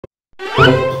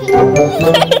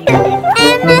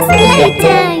Emma's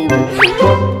Playtime.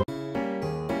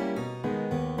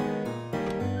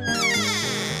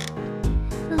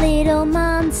 Little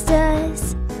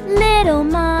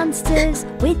monsters,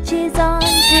 witches on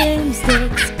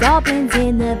broomsticks, goblins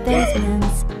in the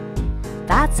basements,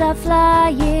 bats are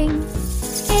flying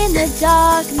in the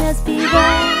darkness.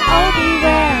 Beware, oh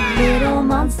beware, little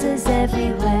monsters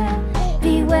everywhere.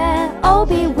 Beware, oh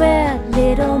beware,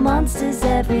 little monsters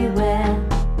everywhere.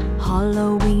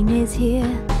 Halloween is here,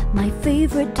 my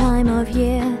favorite time of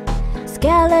year.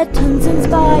 Skeletons and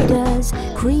spiders,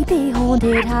 creepy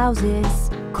haunted houses,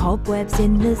 cobwebs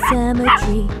in the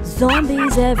cemetery,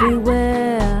 zombies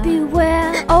everywhere.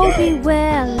 Beware, oh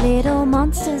beware, little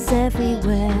monsters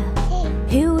everywhere.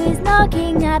 Who is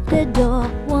knocking at the door?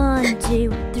 1,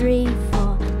 2, 3,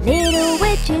 4. Little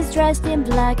witches dressed in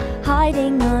black,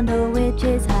 hiding under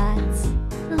witches' hats.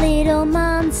 Little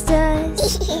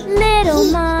monsters,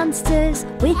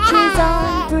 witches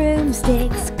on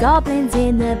broomsticks, goblins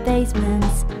in the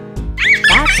basements,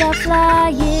 bats are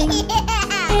flying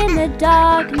in the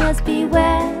darkness.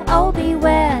 Beware, oh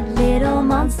beware, little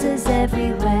monsters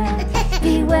everywhere.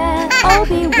 Beware, oh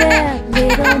beware,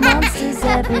 little monsters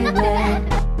everywhere.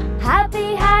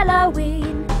 Happy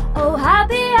Halloween, oh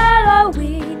happy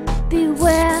Halloween.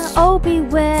 Beware, oh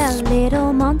beware,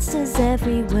 little monsters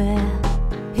everywhere.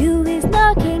 Who is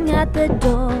knocking at the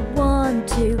door? 1,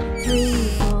 2, 3,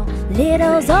 4.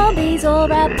 Little zombies all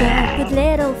wrapped up with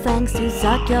little fangs to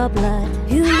suck your blood.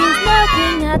 Who is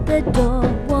knocking at the door?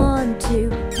 1, 2,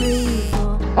 3,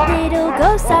 4. Little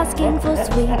ghosts asking for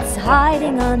sweets,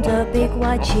 hiding under big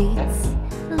white sheets.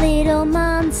 Little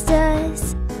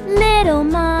monsters,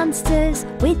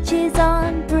 witches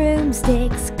on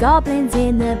broomsticks, goblins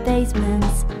in the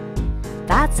basements,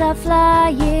 bats are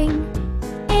flying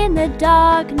in the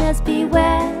darkness.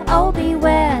 Beware, oh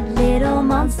beware, little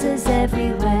monsters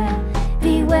everywhere.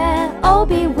 Beware, oh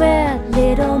beware,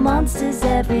 little monsters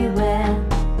everywhere.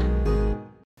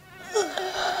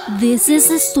 This is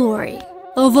the story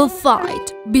of a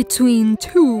fight between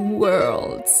two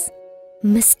worlds.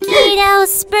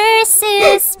 Mosquitoes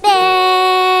versus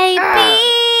babies.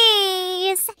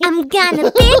 I'm gonna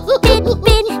bit you.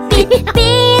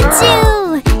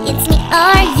 It's me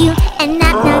or you, and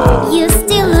not you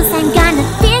still lose. I'm gonna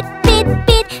bit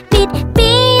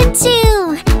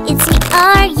you. It's me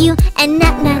or you, and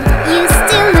not you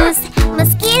still lose.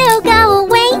 Mosquito, go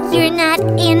away, you're not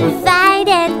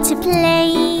invited to play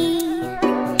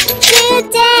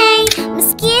today.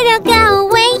 Mosquito, go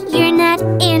away, you're not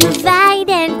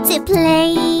invited to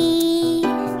play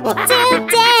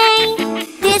today.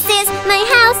 This is my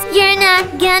house, you're not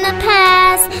gonna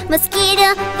pass.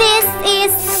 Mosquito, this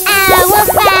is our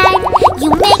fight. You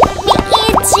make me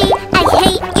itchy, I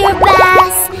hate your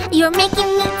boss. You're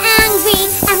making me angry,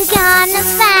 I'm gonna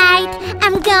fight.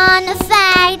 I'm gonna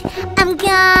fight, I'm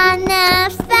gonna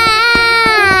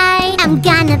fight. I'm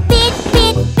gonna beat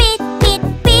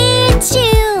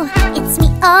you. It's me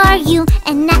or you,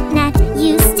 and not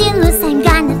you still lose. I'm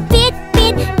gonna beat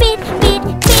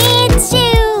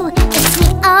you. It's me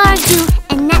or you,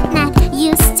 and not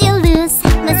you still lose.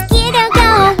 Mosquito, go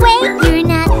away, you're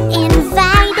not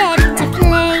invited to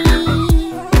play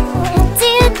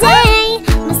today.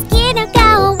 Mosquito, go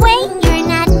away, you're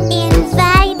not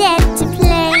invited to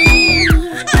play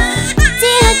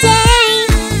today.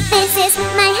 This is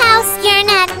my house, you're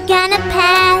not gonna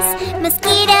pass.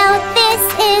 Mosquito, this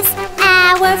is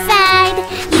our fight.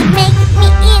 You make me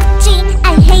itchy, I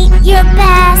hate your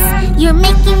boss. You're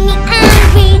making me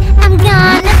angry, I'm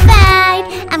gonna fight.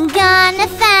 I'm gonna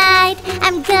fight,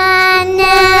 I'm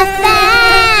gonna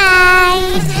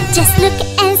fight. Just look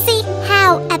and see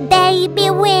how a baby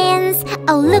wins.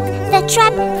 Oh look, the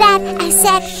trap that I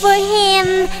set for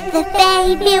him. The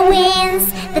baby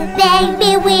wins, the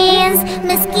baby wins.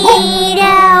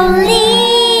 Mosquito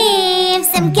leaves.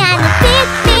 I'm gonna beat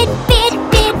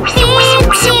you.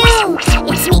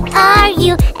 It's me or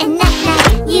you, and not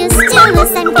you still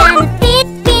lose. I'm gonna beat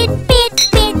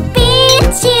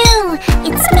you.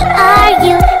 It's me or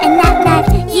you, and not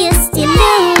you still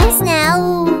lose now.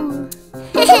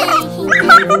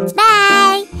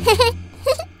 Bye.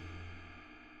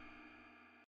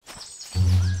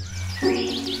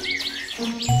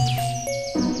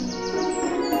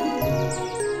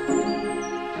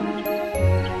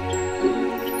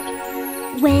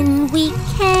 When we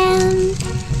camp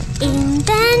in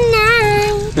the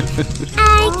night,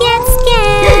 I get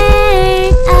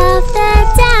scared of the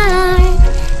dark.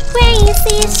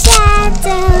 Crazy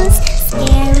shadows,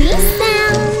 scary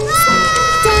sounds.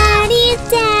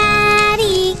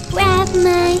 Daddy, grab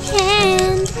my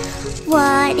hand.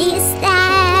 What is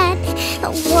that?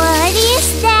 What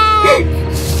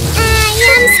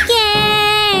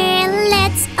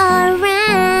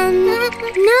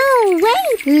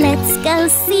go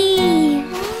see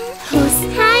who's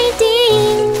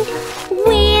hiding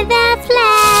with a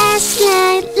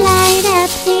flashlight. Light up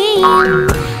him.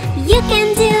 You can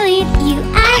do it, you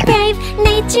are brave.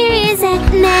 Nature is a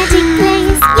magic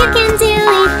place. You can do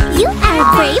it, you are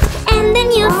brave. And the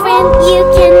new friend you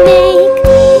can make.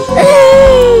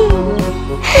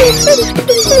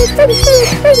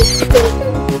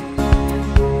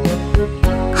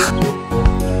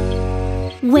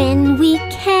 When we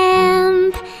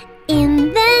camp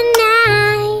in the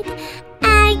night,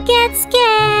 I get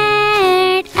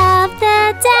scared of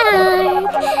the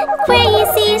dark.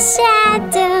 Crazy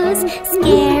shadows,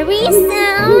 scary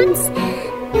sounds.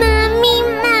 Mommy,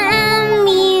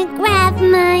 mommy, grab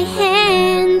my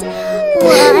hand.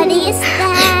 What is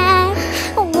that?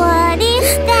 What is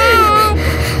that?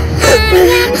 I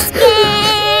am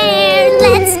scared.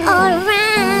 Let's all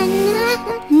run.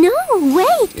 No,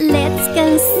 wait, let's go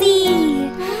see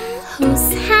who's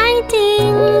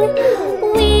hiding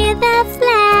with a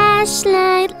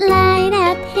flashlight. Light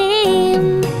up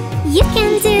him. You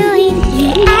can do it, you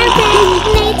are brave.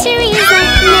 Nature is a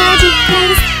magic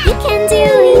place. You can do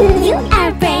it, you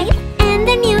are brave. And a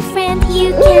new friend you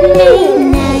can make.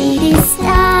 Night is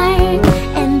dark,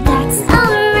 and that's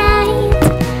alright.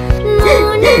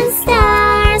 Moon and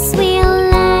stars will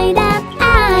light up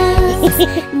us.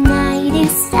 Night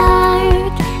is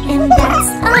dark, and that's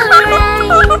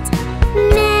alright.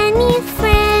 Many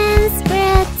friends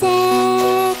protecting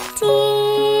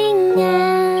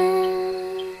us.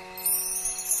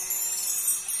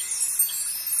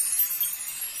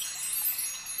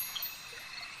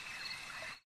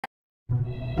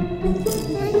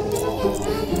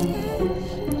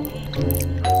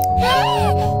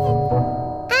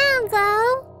 I'll go.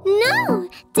 No,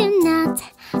 do not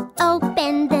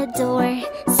open the door.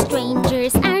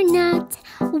 Strangers are not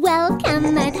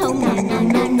welcome at home. No, no,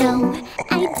 no, no.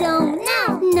 I don't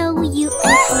know you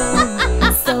at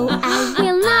all, so I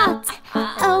will not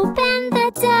open the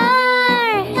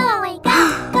door. Go away, go,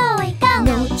 go away, go.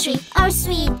 No trick or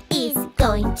sweet is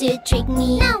going to trick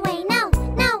me. No way, no,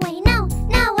 no way, no,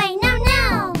 no way, no,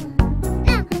 no.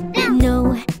 No, no. No,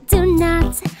 do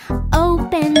not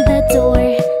open the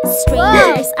door.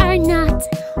 Strangers are not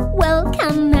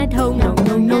welcome at home. No,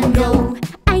 no, no, no.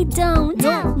 I don't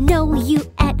know you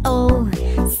at all,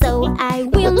 so I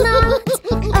will not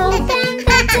open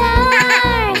the door.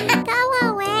 Go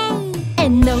away.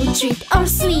 And no trick or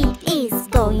sweet is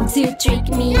going to trick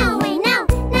me. No way, no,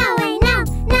 no way, no,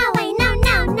 no way, no,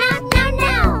 no, no, no,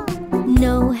 no.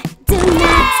 No, do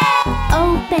not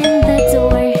open the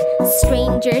door.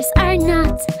 Strangers are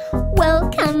not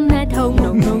welcome at home.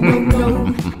 No, no, no,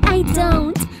 no. I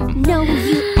don't know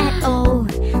you at all,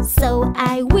 so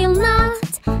I will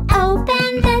not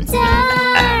open the door.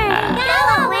 Go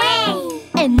away.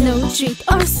 And no trick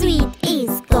or sweet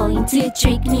is going to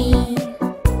trick me.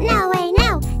 No way,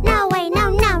 no, no way, no,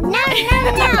 no, no, no,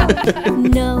 no.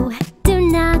 No, do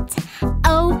not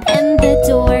open the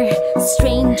door.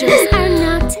 Strangers are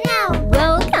not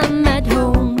welcome at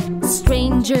home.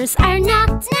 Strangers are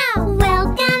not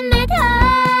welcome at home.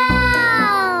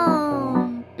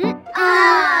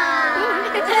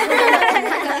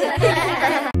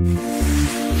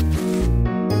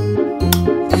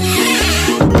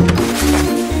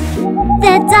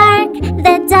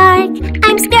 The dark,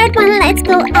 I'm scared when lights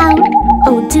go out.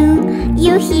 Oh, do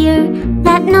you hear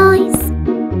that noise?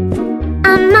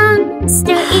 A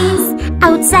monster is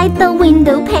outside the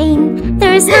window pane.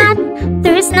 There's not,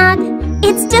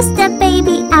 it's just a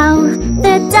baby owl.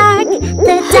 The dark,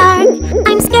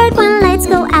 I'm scared when lights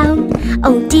go out.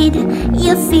 Oh, did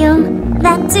you feel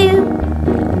that too?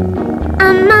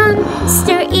 A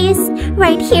monster is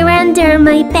right here under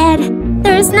my bed.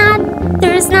 There's not,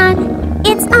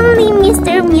 it's only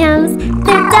Mr. Meows.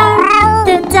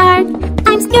 The dark,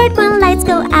 I'm scared when lights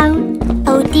go out.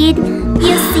 Oh, did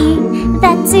you see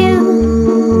that too?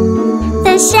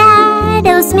 The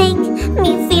shadows make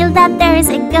me feel that there's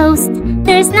a ghost.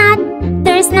 There's not,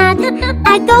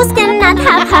 a ghost cannot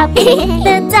have happy.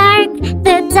 The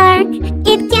dark,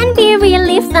 it can be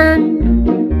really fun.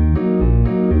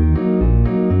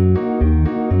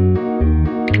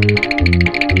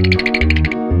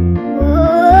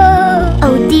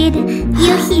 Oh, did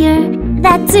you hear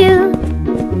that too?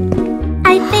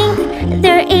 I think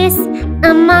there is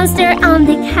a monster on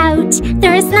the couch.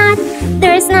 There's not,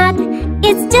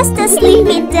 it's just a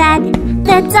sleepy dad.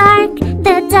 The dark,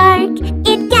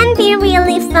 it can be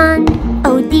really fun.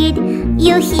 Oh, did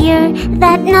you hear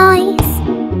that noise?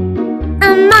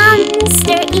 A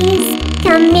monster is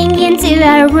coming into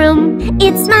our room.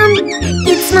 It's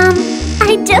mom,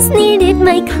 I just needed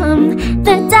my cum.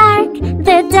 The dark,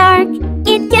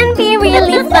 it can be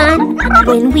really fun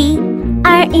when we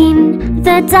are in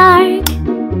the dark.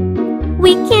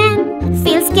 We can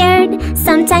feel scared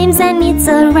sometimes and it's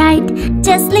alright.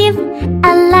 Just leave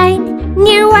a light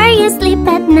near where you sleep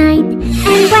at night.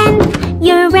 And when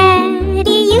you're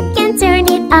ready you can turn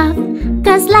it off,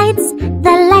 'cause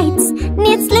the lights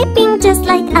need sleeping just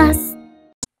like us.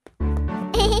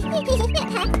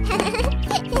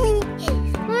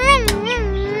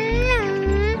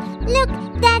 Look,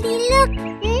 Daddy, look!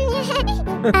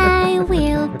 I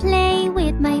will play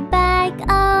with my bike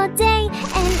all day,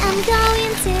 and I'm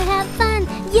going to have fun.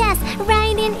 Yes,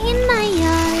 riding in my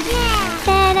yard.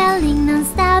 Pedaling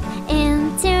non-stop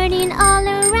and turning all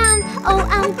around. Oh,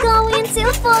 I'm going to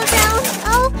fall down.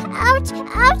 Oh, ouch,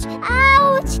 ouch,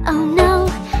 ouch. Oh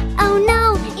no,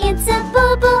 it's a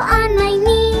boo-boo on my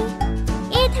knee.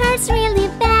 It hurts really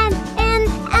bad and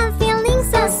I'm feeling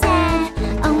so sad.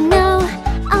 Oh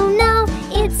no,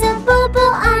 it's a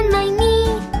boo-boo on my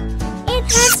knee. It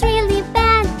hurts really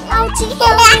bad. Ouchie,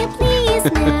 help me please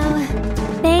now.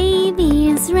 Baby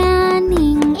is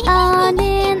running on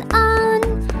and on.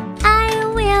 I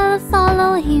will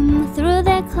follow him through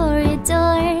the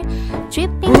corridor.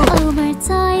 Tripping over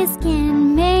toys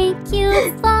can make you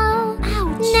fall.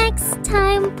 Next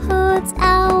time put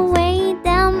away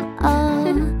them all.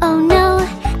 Oh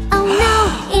no,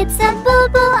 it's a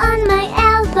boo-boo on my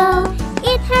elbow.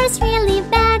 It hurts really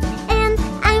bad and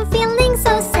I'm feeling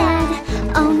so sad.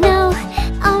 Oh no,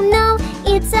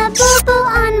 it's a boo-boo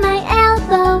on my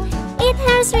elbow. It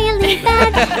hurts really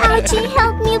bad. Ouchie,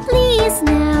 help me please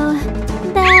now.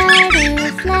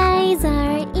 Butterflies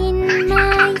are in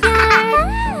my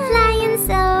yard, flying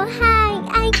so high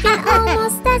I can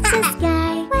almost touch the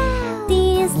sky.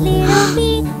 This little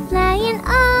bee flying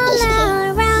all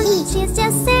around, she's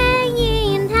just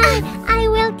saying hi. I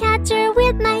will catch her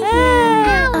with my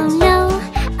hand.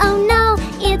 Oh no,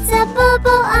 it's a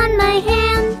boo-boo on my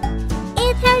hand.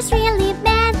 It hurts really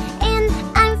bad and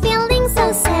I'm feeling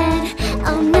so sad.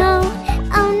 Oh no,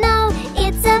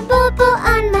 it's a boo-boo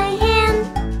on my hand.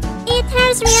 It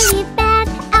hurts really bad.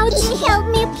 Ouchie, help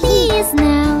me please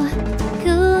now.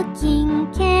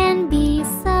 Cooking can be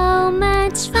so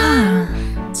much fun.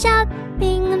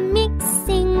 Chopping,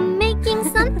 mixing, making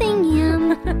something yum.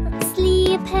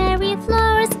 Slippery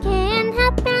floors can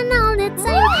happen all the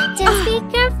time. Just be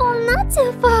careful not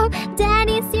to fall.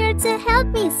 Daddy's here to help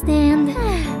me stand.